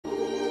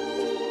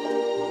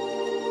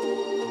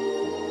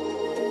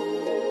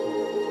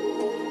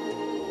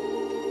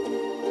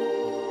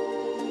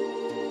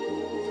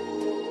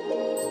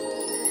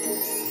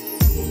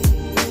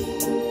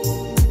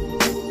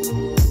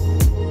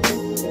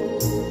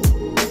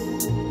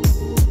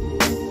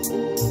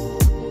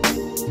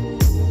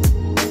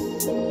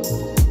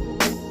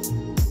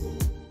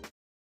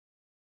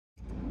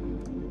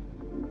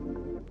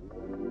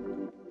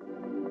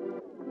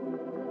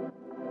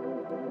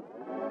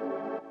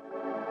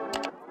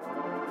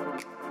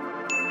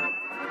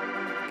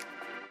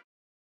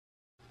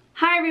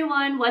Hi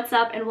everyone, what's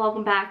up and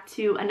welcome back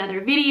to another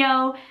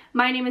video.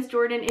 My name is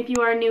Jordan. If you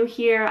are new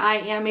here, I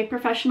am a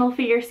professional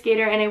figure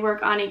skater and I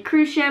work on a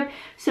cruise ship.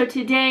 So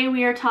today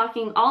we are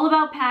talking all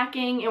about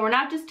packing, and we're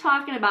not just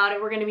talking about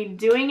it, we're going to be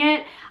doing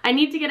it. I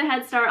need to get a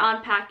head start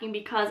on packing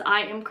because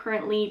I am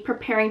currently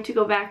preparing to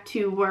go back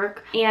to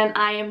work and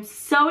I am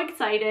so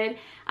excited.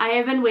 I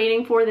have been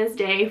waiting for this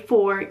day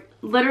for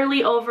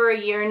literally over a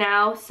year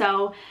now,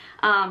 so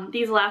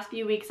these last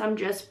few weeks I'm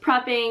just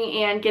prepping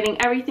and getting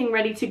everything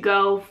ready to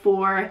go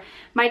for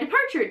my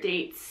departure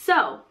date.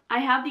 So I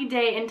have the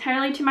day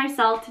entirely to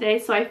myself today,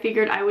 so I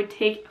figured I would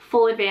take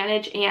full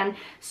advantage and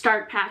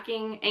start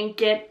packing and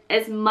get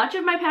as much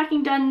of my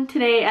packing done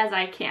today as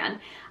I can.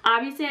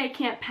 Obviously I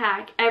can't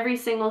pack every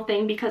single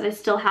thing because I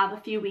still have a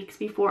few weeks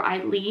before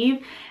I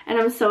leave, and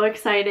I'm so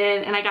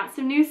excited, and I got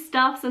some new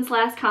stuff since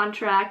last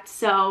contract,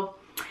 so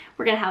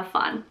we're gonna have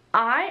fun.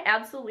 I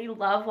absolutely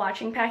love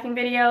watching packing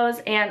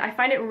videos and I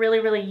find it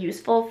really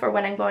useful for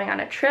when I'm going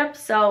on a trip,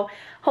 so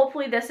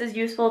hopefully this is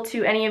useful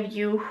to any of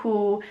you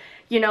who,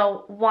 you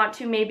know, want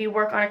to maybe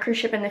work on a cruise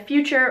ship in the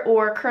future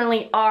or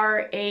currently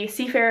are a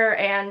seafarer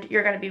and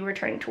you're going to be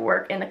returning to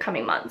work in the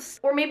coming months.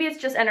 Or maybe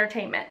it's just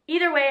entertainment.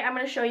 Either way, I'm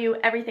going to show you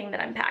everything that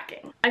I'm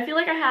packing. I feel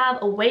like I have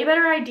a way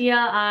better idea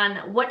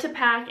on what to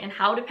pack and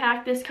how to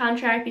pack this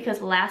contract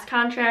because last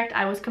contract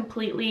I was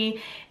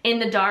completely in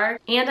the dark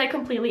and I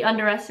completely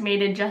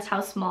underestimated just how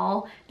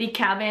small the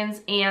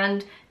cabins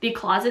and the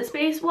closet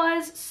space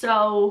was.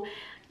 So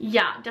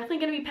yeah, definitely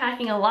gonna be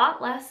packing a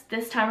lot less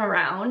this time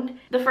around.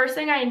 The first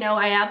thing I know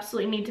I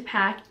absolutely need to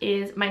pack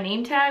is my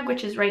name tag,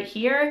 which is right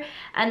here.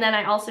 And then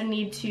I also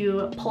need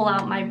to pull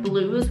out my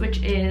blues,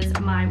 which is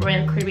my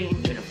Royal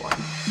Caribbean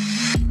uniform.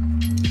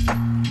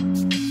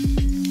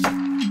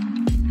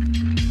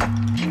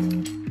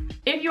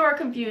 If you are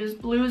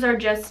confused, blues are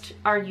just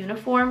our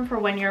uniform for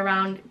when you're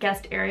around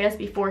guest areas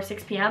before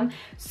 6 p.m.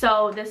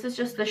 So this is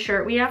just the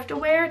shirt we have to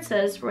wear. It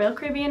says Royal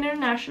Caribbean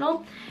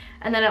International.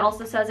 And then it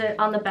also says it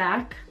on the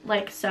back,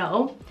 like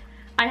so.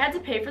 I had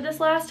to pay for this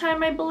last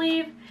time, I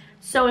believe.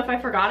 So if I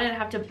forgot it, I'd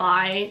have to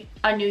buy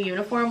a new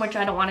uniform, which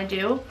I don't want to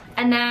do.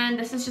 And then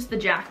this is just the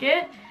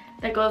jacket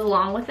that goes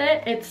along with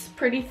it. It's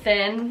pretty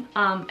thin,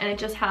 and it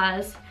just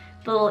has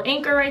the little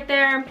anchor right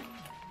there.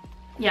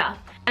 Yeah.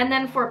 And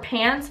then for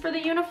pants for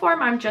the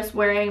uniform, I'm just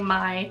wearing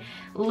my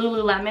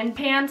Lululemon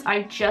pants.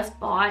 I just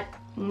bought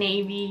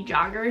navy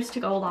joggers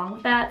to go along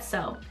with that,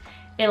 so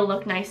it'll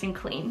look nice and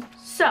clean.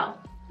 So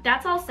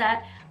that's all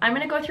set. I'm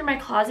gonna go through my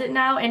closet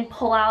now and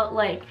pull out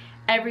like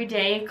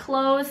everyday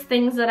clothes,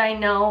 things that I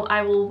know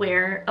I will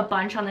wear a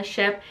bunch on the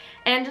ship,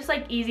 and just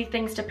like easy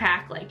things to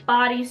pack like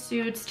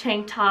bodysuits,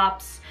 tank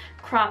tops,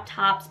 crop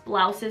tops,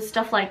 blouses,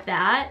 stuff like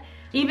that.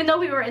 Even though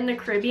we were in the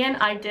Caribbean,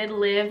 I did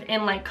live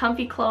in like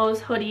comfy clothes,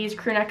 hoodies,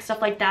 crew neck,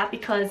 stuff like that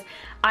because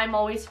I'm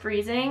always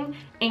freezing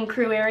in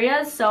crew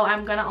areas, so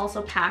I'm gonna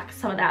also pack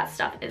some of that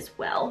stuff as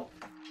well.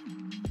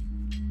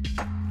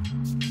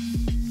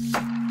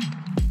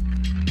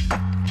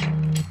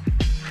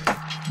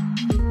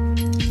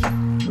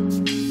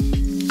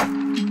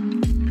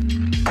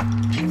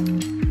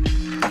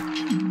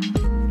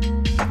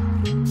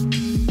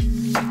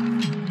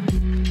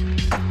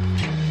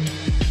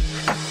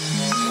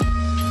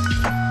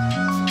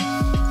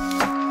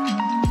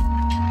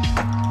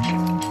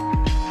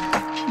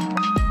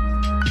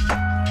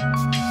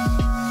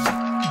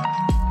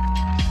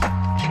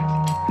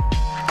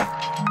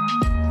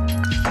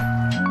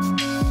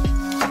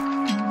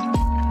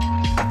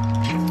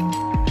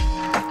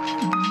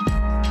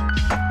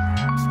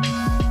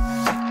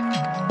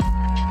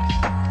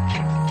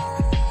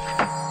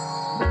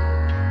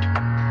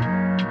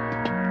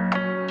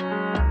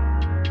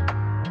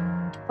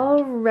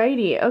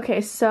 Alrighty,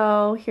 okay,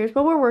 so here's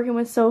what we're working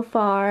with so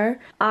far.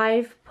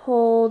 I've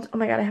pulled, oh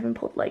my god, I haven't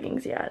pulled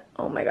leggings yet.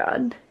 Oh my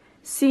god.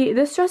 See,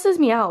 this stresses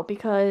me out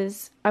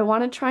because I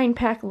want to try and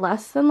pack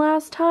less than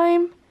last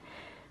time,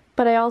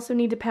 but I also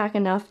need to pack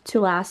enough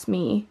to last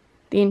me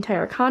the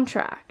entire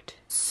contract.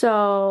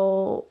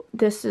 So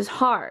this is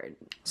hard.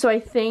 So I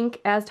think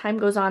as time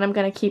goes on, I'm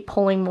going to keep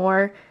pulling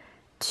more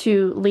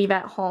to leave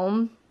at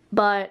home,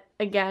 but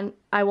again,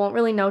 I won't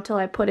really know till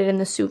I put it in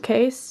the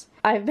suitcase.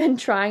 I've been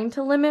trying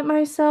to limit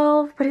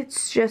myself, but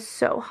it's just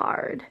so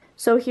hard.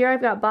 So here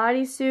I've got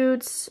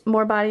bodysuits,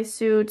 more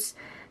bodysuits,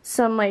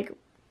 some like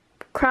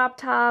crop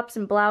tops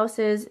and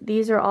blouses.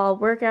 These are all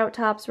workout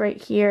tops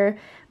right here.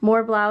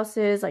 More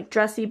blouses, like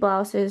dressy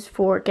blouses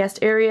for guest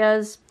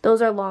areas.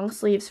 Those are long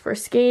sleeves for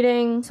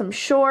skating. Some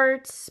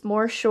shorts,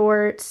 more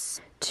shorts,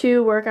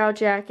 2 workout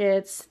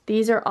jackets.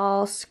 These are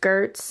all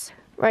skirts.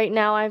 Right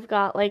now I've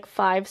got like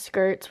 5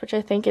 skirts, which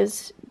I think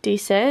is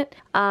decent.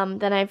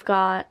 Then I've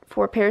got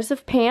 4 pairs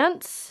of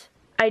pants.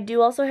 I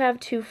do also have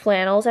 2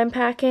 flannels I'm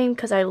packing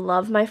because I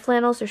love my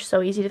flannels. They're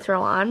so easy to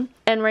throw on.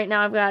 And right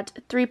now I've got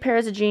 3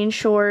 pairs of jean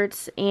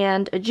shorts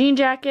and a jean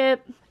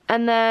jacket.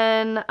 And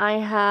then I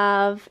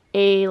have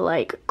a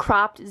like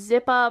cropped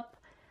zip up,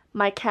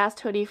 my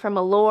cast hoodie from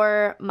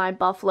Allure, my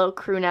buffalo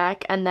crew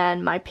neck, and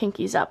then my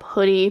pinkies up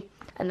hoodie.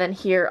 And then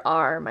here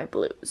are my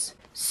blues.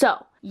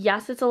 So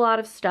yes, it's a lot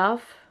of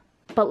stuff,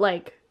 But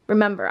like,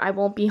 remember, I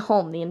won't be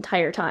home the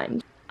entire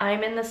time.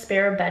 I'm in the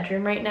spare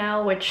bedroom right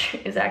now, which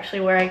is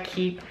actually where I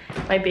keep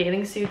my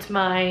bathing suits,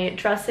 my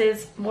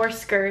dresses, more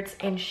skirts,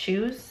 and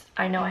shoes.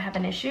 I know I have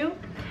an issue.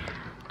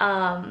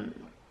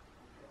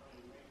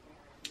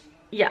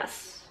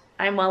 Yes,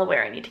 I'm well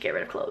aware I need to get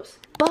rid of clothes.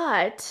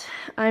 But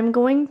I'm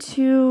going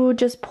to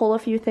just pull a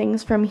few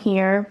things from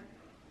here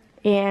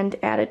and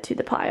add it to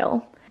the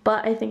pile.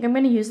 But I think I'm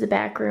going to use the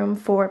back room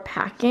for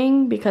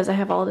packing because I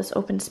have all this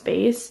open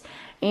space.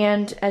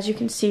 And as you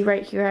can see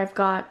right here, I've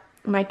got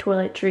my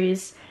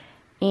toiletries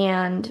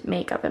and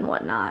makeup and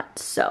whatnot.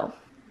 So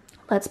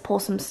let's pull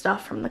some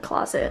stuff from the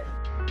closet.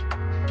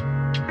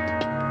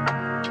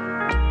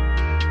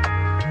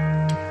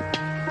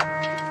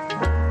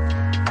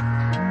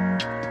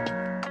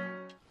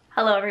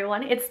 Hello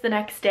everyone, it's the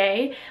next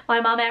day. My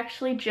mom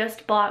actually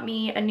just bought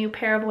me a new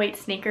pair of white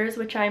sneakers,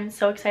 which I'm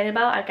so excited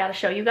about. I've got to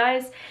show you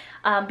guys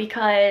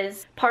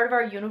because part of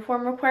our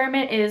uniform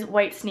requirement is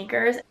white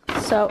sneakers.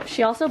 So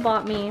she also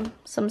bought me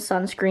some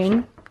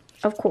sunscreen,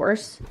 of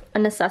course, a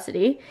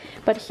necessity.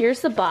 But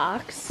here's the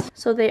box.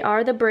 So they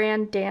are the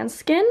brand Dance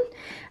Skin.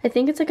 I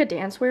think it's like a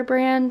dancewear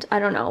brand, I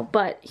don't know.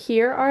 But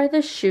here are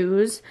the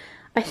shoes.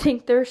 I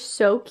think they're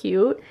so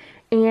cute.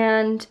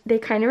 And they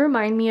kind of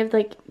remind me of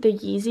like the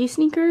Yeezy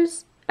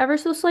sneakers ever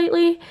so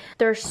slightly.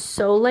 They're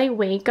so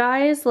lightweight,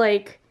 guys.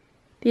 Like,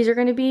 these are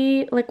gonna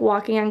be like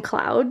walking on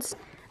clouds.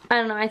 I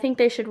don't know, I think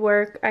they should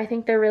work. I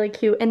think they're really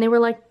cute. And they were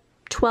like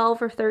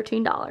 $12 or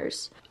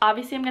 $13.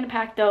 Obviously I'm gonna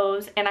pack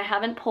those, and I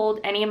haven't pulled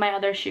any of my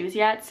other shoes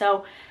yet,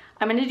 so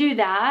I'm gonna do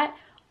that.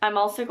 I'm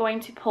also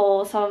going to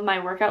pull some of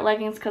my workout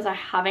leggings because I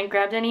haven't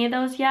grabbed any of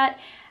those yet.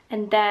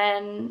 And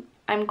then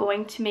I'm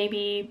going to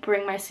maybe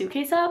bring my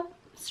suitcase up,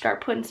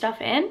 start putting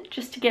stuff in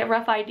just to get a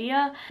rough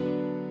idea.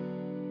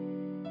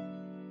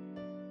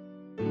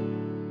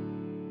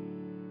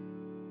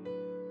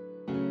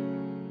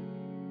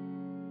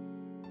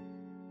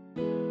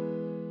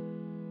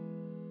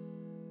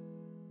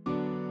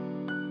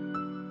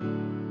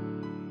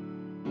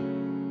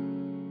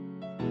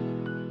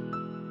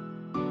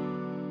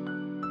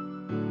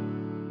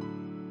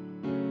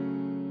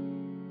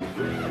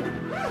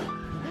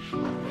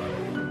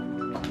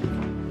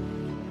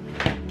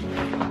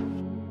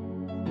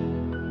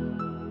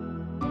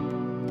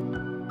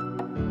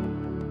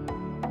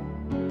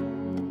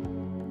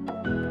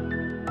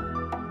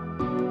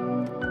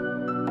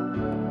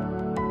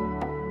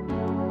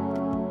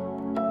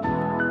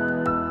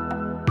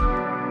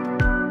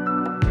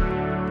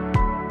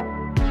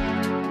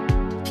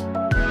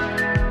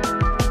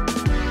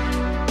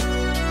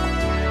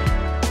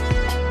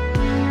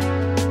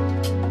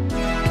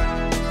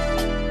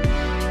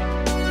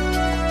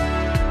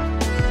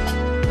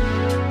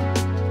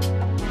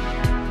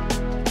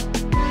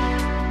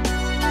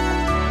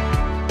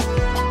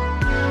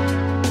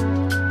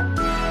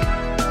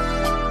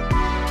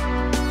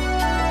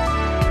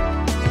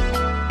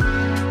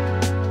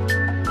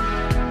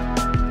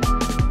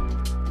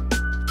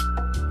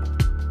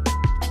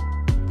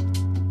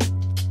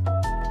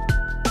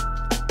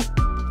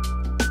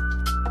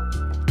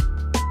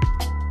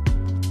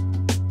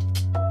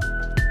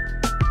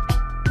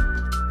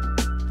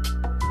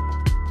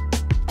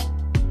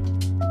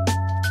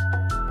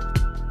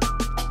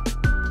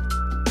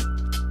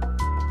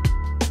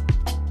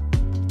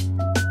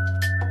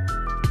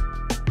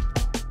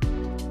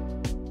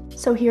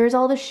 So here's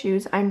all the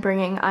shoes I'm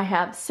bringing. I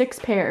have 6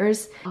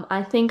 pairs.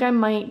 I think I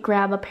might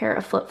grab a pair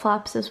of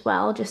flip-flops as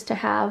well just to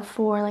have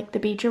for like the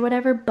beach or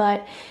whatever,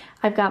 but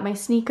I've got my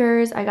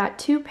sneakers. I got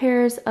 2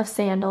 pairs of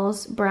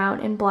sandals, brown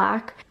and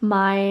black,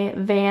 my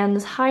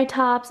Vans high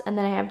tops, and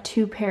then I have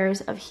 2 pairs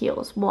of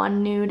heels,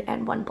 1 nude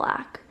and 1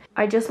 black.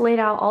 I just laid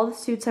out all the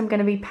suits I'm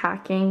gonna be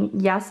packing.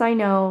 Yes, I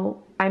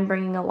know I'm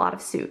bringing a lot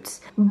of suits,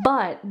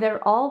 but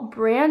they're all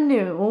brand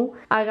new.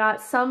 I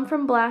got some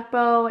from Black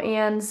Bow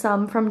and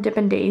some from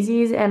Dippin'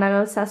 Daisies, and I'm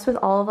obsessed with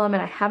all of them,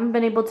 and I haven't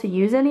been able to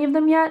use any of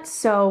them yet,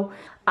 so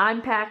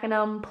I'm packing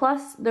them.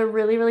 Plus, they're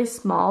really, really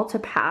small to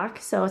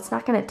pack, so it's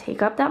not gonna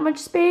take up that much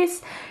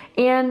space,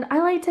 and I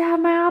like to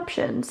have my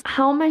options.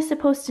 How am I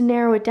supposed to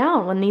narrow it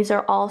down when these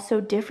are all so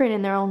different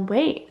in their own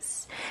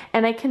ways?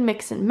 And I can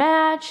mix and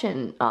match,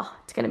 and oh,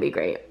 it's gonna be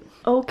great.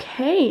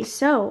 Okay,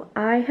 so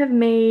I have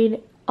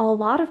made a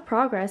lot of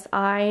progress.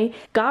 I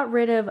got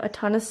rid of a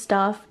ton of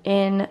stuff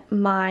in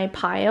my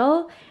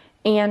pile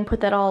and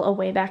put that all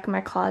away back in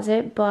my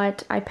closet,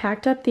 but I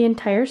packed up the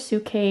entire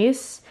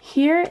suitcase.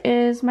 Here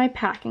is my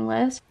packing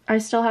list. I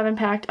still haven't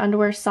packed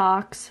underwear,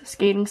 socks,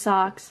 skating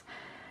socks,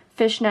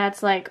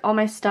 fishnets, like all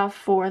my stuff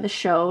for the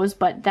shows,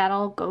 but that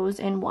all goes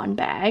in one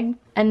bag.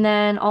 And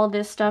then all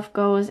this stuff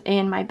goes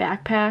in my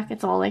backpack.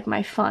 It's all like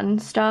my fun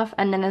stuff,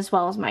 and then as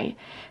well as my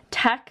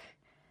tech.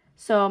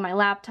 So my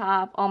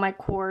laptop, all my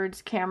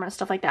cords, camera,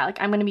 stuff like that. Like,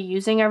 I'm gonna be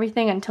using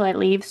everything until I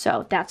leave,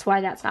 so that's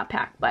why that's not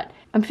packed. But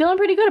I'm feeling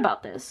pretty good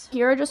about this.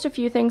 Here are just a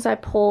few things I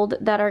pulled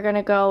that are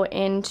gonna go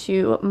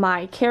into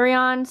my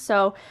carry-on.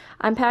 So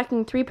I'm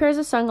packing 3 pairs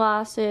of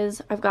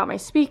sunglasses. I've got my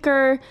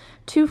speaker,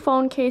 2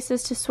 phone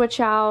cases to switch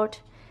out,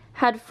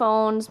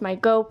 headphones, my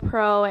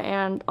GoPro,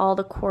 and all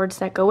the cords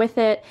that go with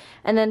it.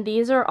 And then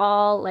these are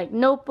all like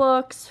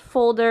notebooks,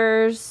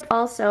 folders.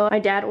 Also, my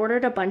dad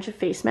ordered a bunch of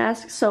face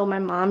masks, so my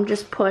mom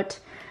just put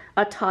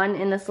a ton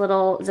in this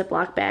little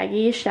Ziploc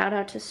baggie. Shout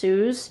out to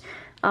Suze.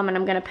 And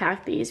I'm gonna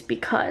pack these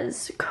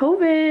because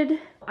COVID.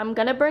 I'm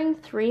gonna bring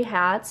 3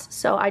 hats.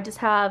 So I just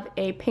have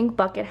a pink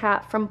bucket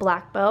hat from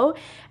Black Bow,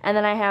 and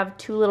then I have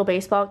 2 little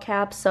baseball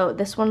caps. So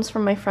this one's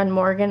from my friend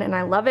Morgan and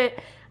I love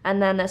it. And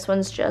then this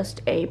one's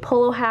just a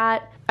polo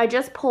hat. I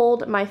just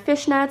pulled my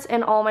fishnets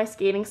and all my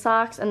skating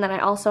socks, and then I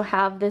also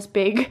have this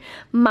big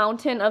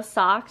mountain of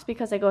socks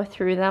because I go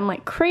through them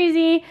like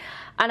crazy.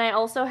 And I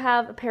also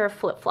have a pair of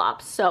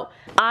flip-flops. So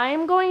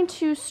I'm going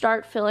to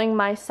start filling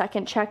my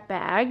second check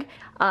bag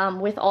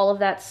with all of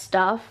that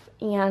stuff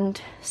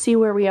and see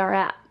where we are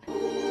at.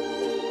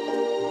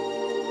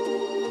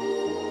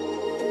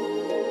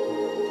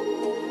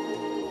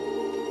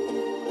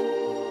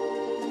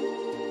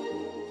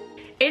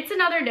 It's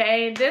another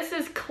day. This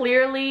is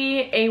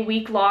clearly a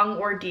week-long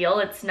ordeal.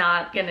 It's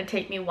not gonna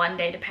take me one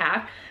day to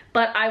pack,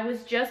 but I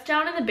was just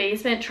down in the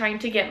basement trying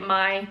to get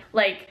my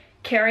like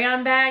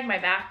carry-on bag, my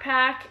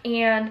backpack,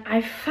 and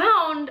I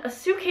found a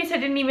suitcase I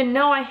didn't even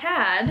know I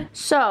had.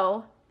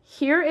 So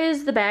here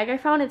is the bag I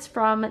found. It's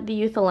from the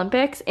Youth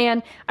Olympics,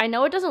 and I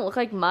know it doesn't look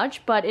like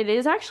much, but it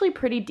is actually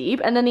pretty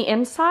deep, and then the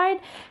inside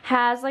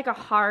has like a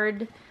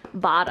hard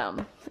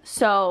bottom,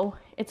 so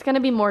it's gonna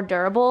be more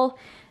durable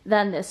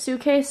than this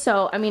suitcase.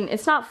 So I mean,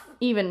 it's not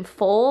even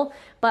full,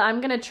 but I'm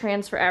gonna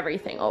transfer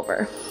everything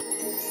over.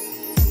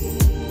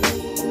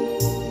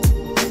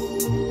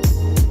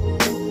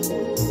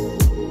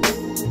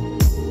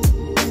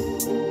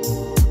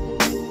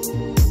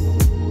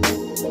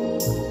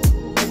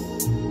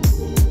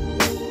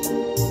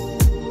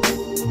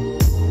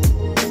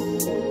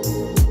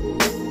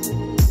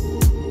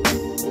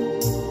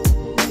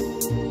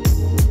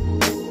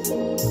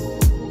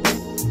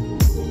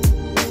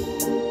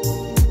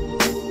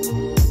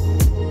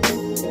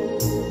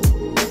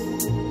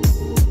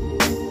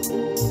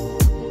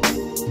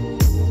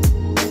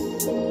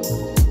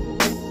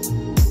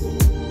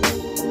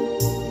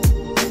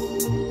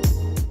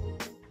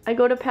 I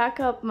go to pack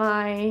up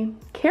my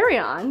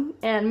carry-on,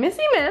 and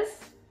Missy Miss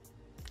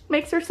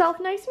makes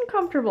herself nice and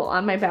comfortable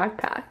on my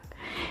backpack.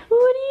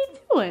 What are you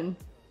doing?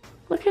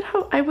 Look at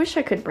how, I wish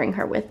I could bring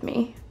her with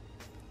me.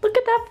 Look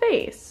at that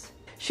face.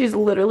 She's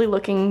literally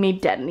looking me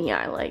dead in the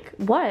eye like,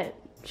 what?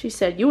 She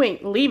said, you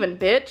ain't leaving,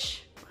 bitch.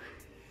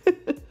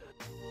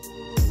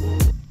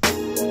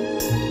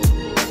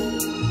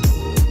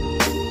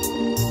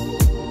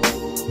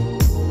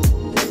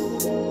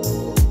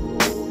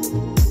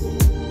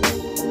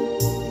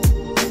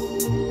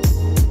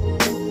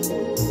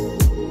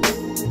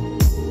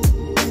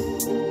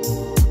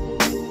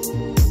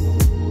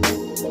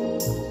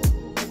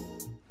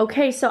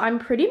 Okay, so I'm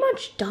pretty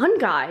much done,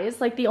 guys.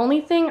 Like, the only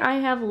thing I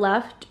have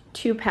left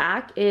to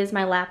pack is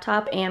my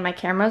laptop and my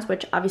cameras,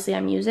 which obviously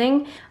I'm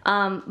using.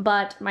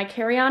 But my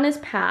carry-on is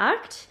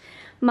packed,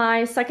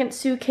 my second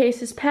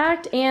suitcase is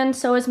packed, and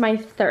so is my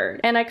third.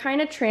 And I kind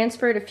of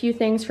transferred a few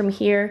things from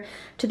here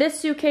to this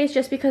suitcase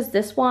just because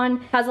this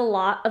one has a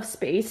lot of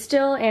space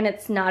still, and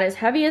it's not as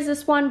heavy as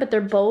this one, but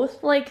they're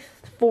both like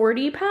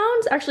 40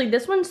 pounds. Actually,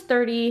 this one's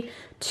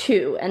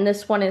 32 and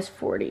this one is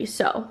 40,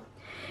 so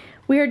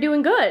we are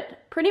doing good.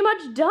 Pretty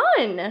much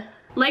done.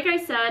 Like I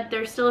said,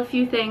 there's still a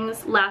few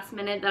things last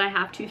minute that I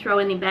have to throw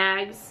in the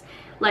bags,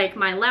 like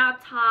my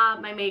laptop,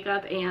 my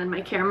makeup, and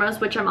my cameras,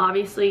 which I'm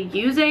obviously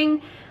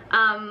using.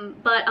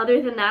 But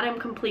other than that, I'm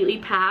completely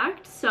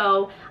packed.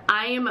 So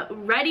I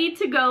am ready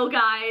to go,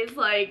 guys.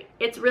 Like,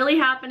 it's really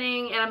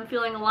happening, and I'm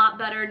feeling a lot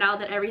better now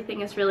that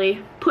everything is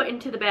really put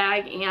into the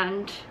bag.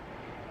 And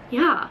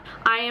yeah,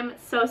 I am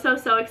so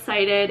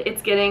excited.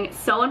 It's getting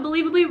so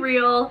unbelievably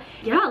real.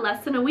 Yeah,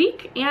 less than a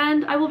week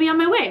and I will be on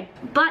my way.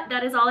 But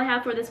that is all I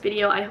have for this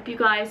video. I hope you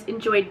guys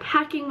enjoyed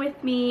packing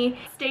with me.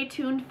 Stay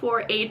tuned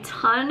for a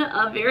ton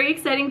of very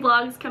exciting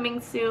vlogs coming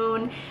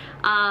soon.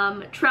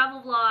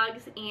 Travel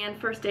vlogs and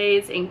first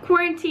days in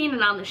quarantine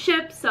and on the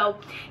ship. So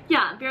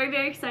yeah,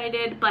 very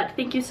excited. But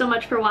thank you so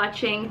much for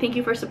watching. Thank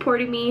you for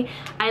supporting me.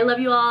 I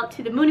love you all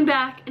to the moon and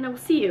back, and I will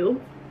see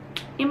you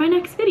in my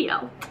next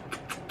video.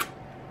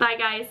 Bye,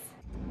 guys.